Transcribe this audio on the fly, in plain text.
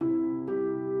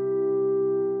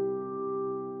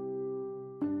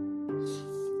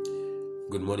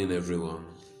Good morning, everyone.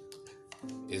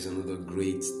 It's another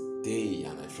great day,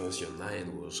 and I trust your night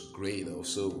was great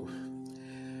also.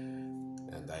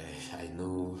 And I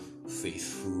know faith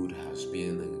food has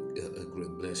been a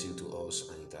great blessing to us,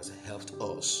 and it has helped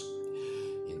us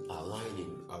in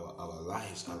aligning our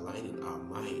lives, aligning our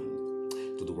mind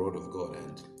to the Word of God,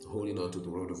 and holding on to the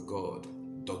Word of God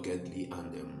doggedly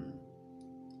and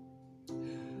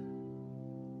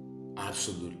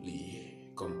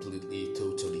absolutely, completely,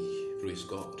 totally. Praise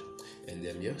God. And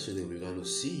then yesterday we're going to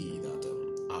see that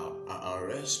our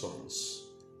response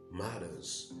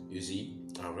matters. You see,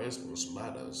 our response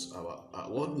matters. Our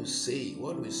what we say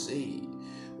when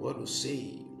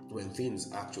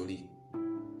things actually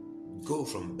go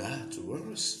from bad to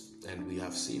worse. And we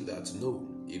have seen that no,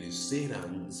 it is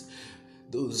Satan's.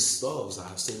 Those stuffs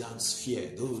are Satan's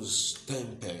fear, those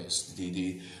tempests,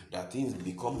 that things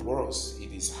become worse.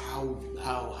 It is how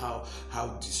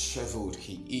disheveled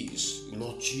he is,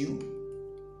 not you.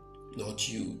 Not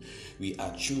you. We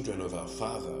are children of our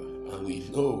Father, and we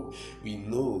know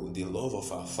the love of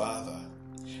our Father.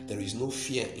 There is no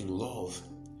fear in love.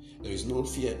 There is no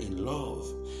fear in love.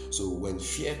 So when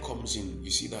fear comes in,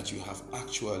 you see that you've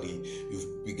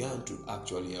begun to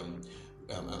actually and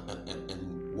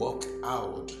walk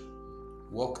out,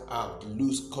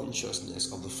 lose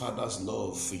consciousness of the Father's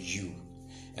love for you.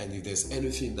 And if there's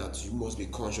anything that you must be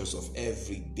conscious of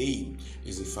every day,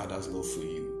 is the Father's love for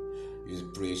you.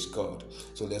 Praise God.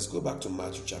 So let's go back to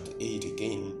Matthew chapter 8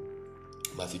 again.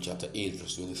 Matthew chapter 8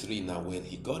 verse 23. Now when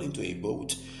he got into a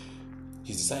boat,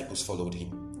 his disciples followed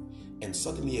him. And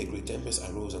suddenly a great tempest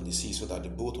arose on the sea, so that the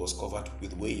boat was covered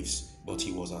with waves, but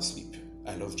he was asleep.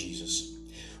 I love Jesus.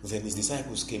 Then his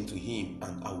disciples came to him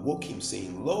and awoke him,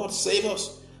 saying, Lord, save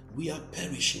us, we are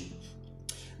perishing.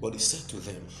 But he said to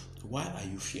them, why are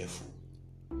you fearful,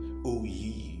 O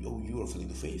you of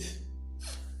little faith?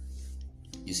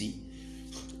 You see,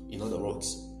 in other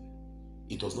words,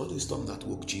 it was not the storm that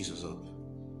woke Jesus up.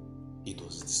 It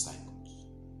was his disciples.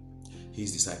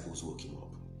 His disciples woke him up.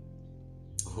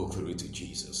 Oh, glory to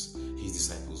Jesus. His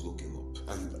disciples woke him up.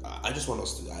 And I just want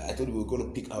us to, I thought we were going to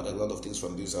pick out a lot of things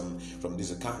from this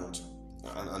account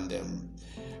and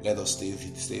let us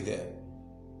stay there.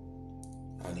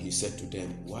 And he said to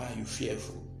them, why are you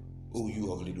fearful, O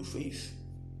you of little faith?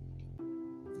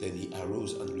 Then he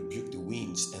arose and rebuked the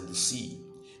winds and the sea,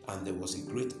 and there was a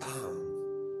great calm.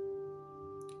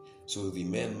 So the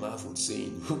men marveled,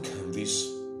 saying, who can this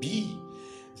be,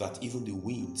 that even the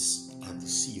winds and the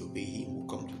sea obey him? We'll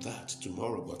come to that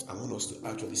tomorrow, but I want us to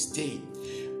actually stay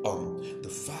on the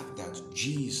fact that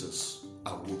Jesus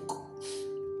awoke.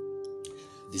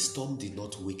 The storm did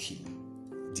not wake him.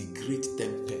 The great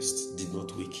tempest did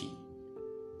not wake him.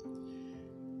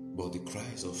 But the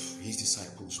cries of his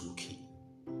disciples woke him.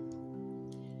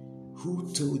 Who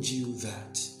told you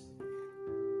that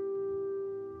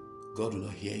God will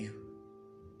not hear you?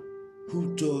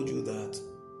 Who told you that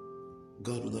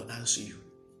God will not answer you?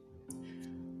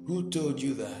 Who told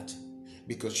you that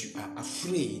because you are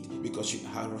afraid, because you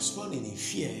are responding in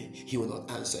fear, he will not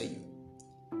answer you?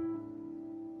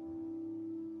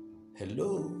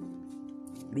 Hello?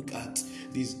 Look at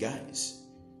these guys.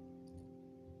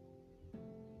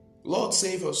 Lord,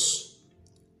 save us.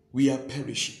 We are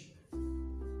perishing.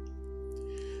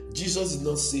 Jesus did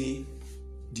not say,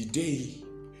 the day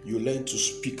you learn to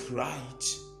speak right,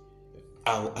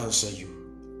 I'll answer you.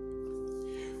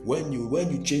 When you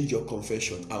change your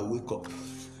confession, I'll wake up.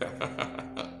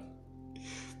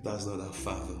 That's not our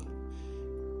Father.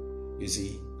 You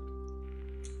see,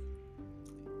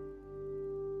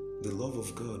 the love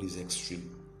of God is extreme.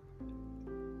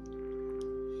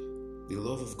 The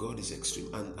love of God is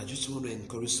extreme. And I just want to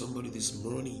encourage somebody this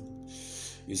morning.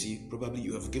 You see, probably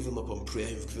you have given up on prayer,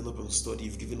 you've given up on study,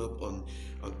 you've given up on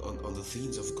the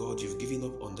things of God, you've given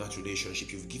up on that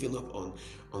relationship, you've given up on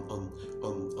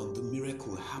the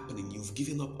miracle happening, you've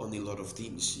given up on a lot of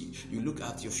things. You look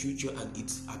at your future and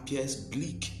it appears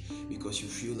bleak because you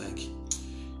feel like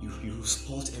you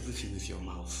spot everything with your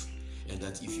mouth, and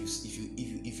that if you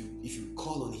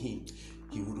call on him,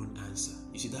 he wouldn't answer.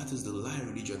 You see, that is the lie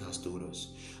religion has told us.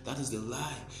 That is the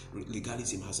lie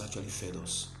legalism has actually fed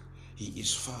us. He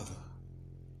is Father.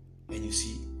 And you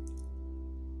see,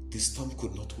 the storm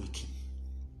could not wake him.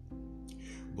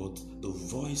 But the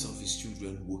voice of his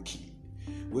children woke him,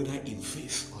 whether in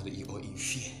faith or in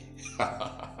fear.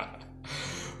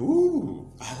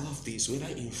 Ooh, I love this. Whether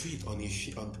in faith or in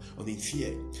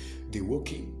fear, they woke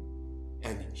him.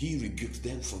 And he rebuked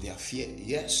them for their fear.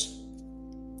 Yes.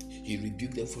 He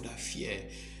rebuked them for their fear,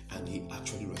 and he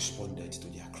actually responded to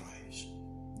their cries.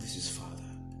 This is Father.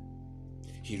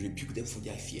 He rebuked them for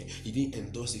their fear. He didn't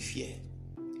endorse the fear.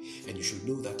 And you should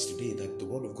know that today that the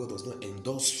word of God does not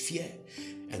endorse fear.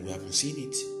 And we haven't seen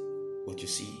it. But you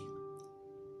see,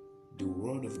 the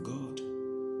word of God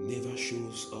never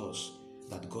shows us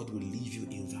that God will leave you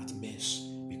in that mess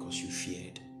because you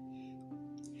feared.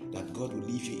 That God will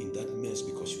leave you in that mess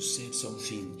because you said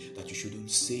something that you shouldn't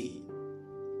say.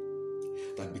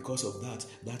 That because of that,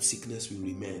 that sickness will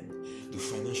remain. The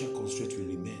financial constraint will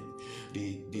remain.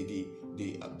 The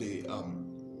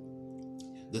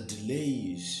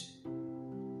delays,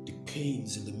 the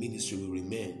pains in the ministry will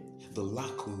remain. The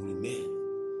lack will remain.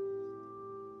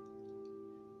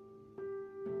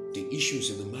 The issues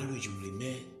in the marriage will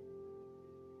remain.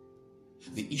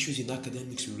 The issues in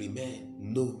academics will remain.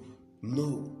 No,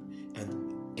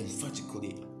 and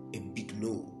emphatically a big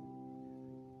no.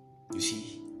 You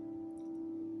see,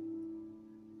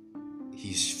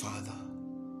 his Father.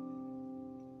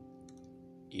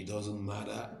 It doesn't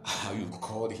matter how you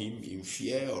call him in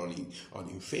fear or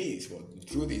in faith, but the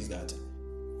truth is that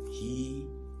he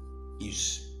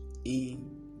is in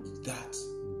that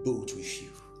boat with you.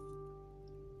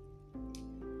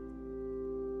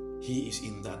 He is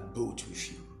in that boat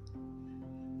with you.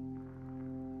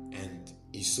 And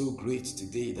it's so great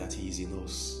today that he is in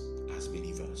us as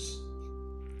believers.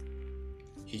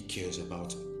 He cares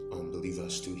about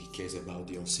unbelievers too. He cares about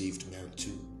the unsaved man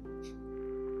too.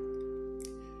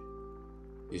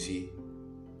 You see,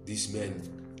 these men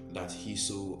that he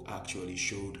so actually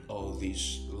showed all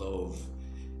this love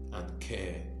and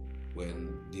care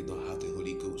when they did not have the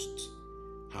Holy Ghost,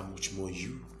 how much more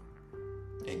you?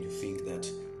 And you think that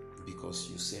because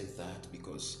you said that,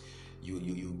 because you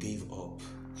gave up,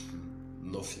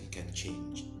 nothing can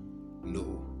change.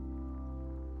 No.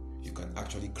 You can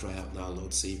actually cry out now,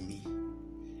 Lord, save me.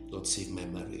 Lord, save my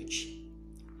marriage.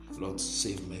 Lord,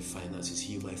 save my finances,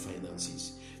 heal my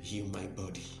finances, heal my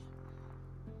body.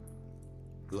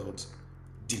 Lord,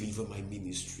 deliver my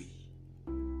ministry.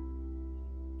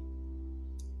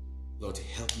 Lord,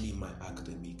 help me in my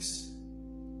academics.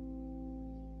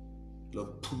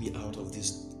 Lord, pull me out of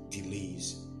these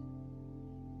delays.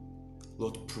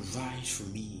 Lord, provide for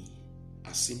me.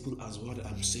 As simple as what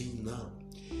I'm saying now,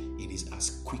 it is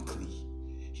as quickly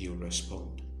he will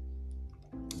respond.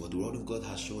 But the word of God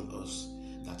has shown us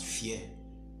that fear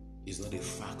is not a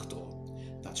factor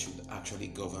that should actually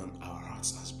govern our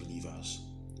hearts as believers.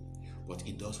 But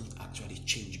it doesn't actually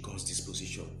change God's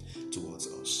disposition towards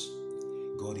us.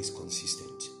 God is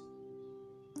consistent.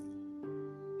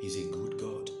 He's a good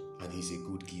God and he's a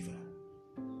good giver.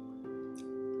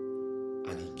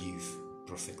 And he gives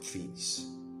perfect things.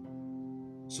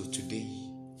 So today,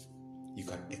 you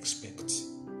can expect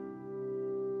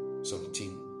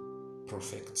something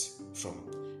perfect from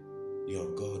your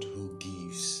God who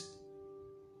gives.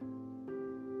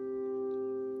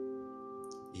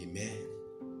 Amen.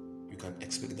 You can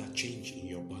expect that change in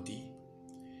your body.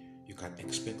 You can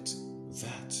expect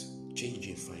that change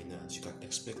in finance. You can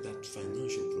expect that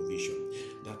financial provision,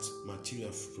 that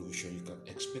material provision. You can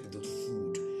expect that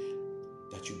food,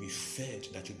 that you'll be fed,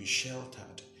 that you'll be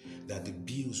sheltered, that the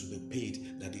bills will be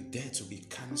paid, that the debts will be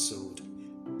cancelled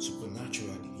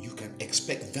supernaturally. You can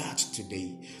expect that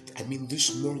today. I mean,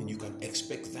 this morning you can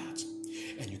expect that.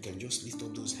 And you can just lift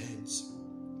up those hands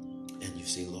and you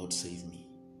say, Lord, save me.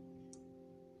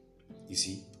 You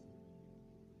see,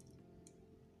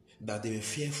 that they were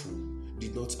fearful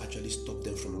did not actually stop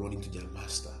them from running to their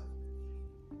master.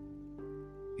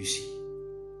 You see,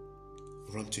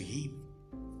 run to him.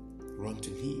 Run to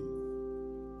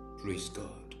him. Praise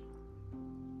God.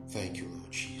 Thank you,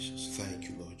 Lord Jesus. Thank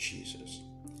you, Lord Jesus.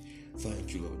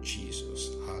 Thank you, Lord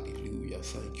Jesus. Hallelujah.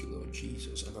 Thank you, Lord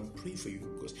Jesus. And I'm praying for you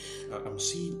because I'm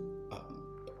seeing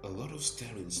a lot of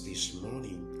stirrings this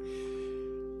morning.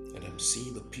 And I'm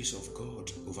seeing the peace of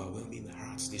God overwhelming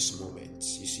hearts this moment.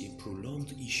 You see,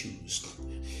 prolonged issues.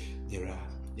 There are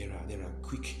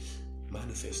quick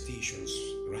manifestations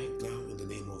right now in the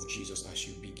name of Jesus as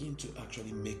you begin to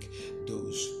actually make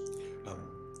those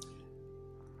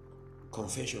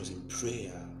confessions in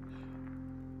prayer.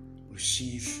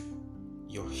 Receive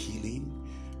your healing,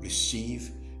 receive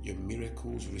your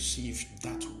miracles, receive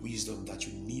that wisdom that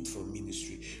you need for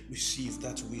ministry, receive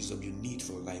that wisdom you need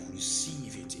for life,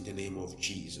 receive it in the name of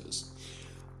Jesus.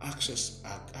 Access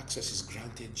is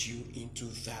granted you into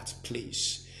that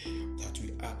place that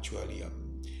will actually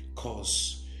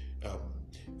cause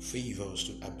favors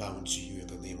to abound to you in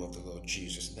the name of the Lord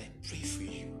Jesus. And I pray for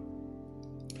you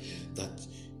that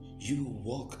you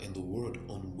walk in the word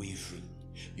unwavering.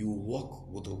 You will walk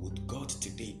with God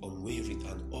today unwavering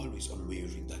and always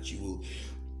unwavering, that you will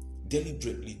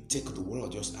deliberately take the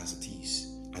world just as it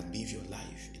is and live your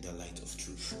life in the light of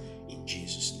truth. In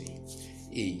Jesus' name,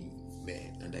 amen.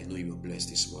 Amen. And I know you are blessed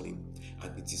this morning.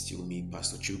 And it is still me,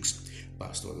 Pastor Chooks,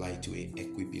 Pastor Lightway,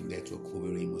 Equipping Network,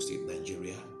 Owerri, Imo State,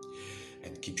 Nigeria.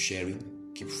 And keep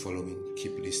sharing, keep following,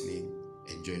 keep listening.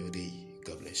 Enjoy your day.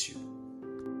 God bless you.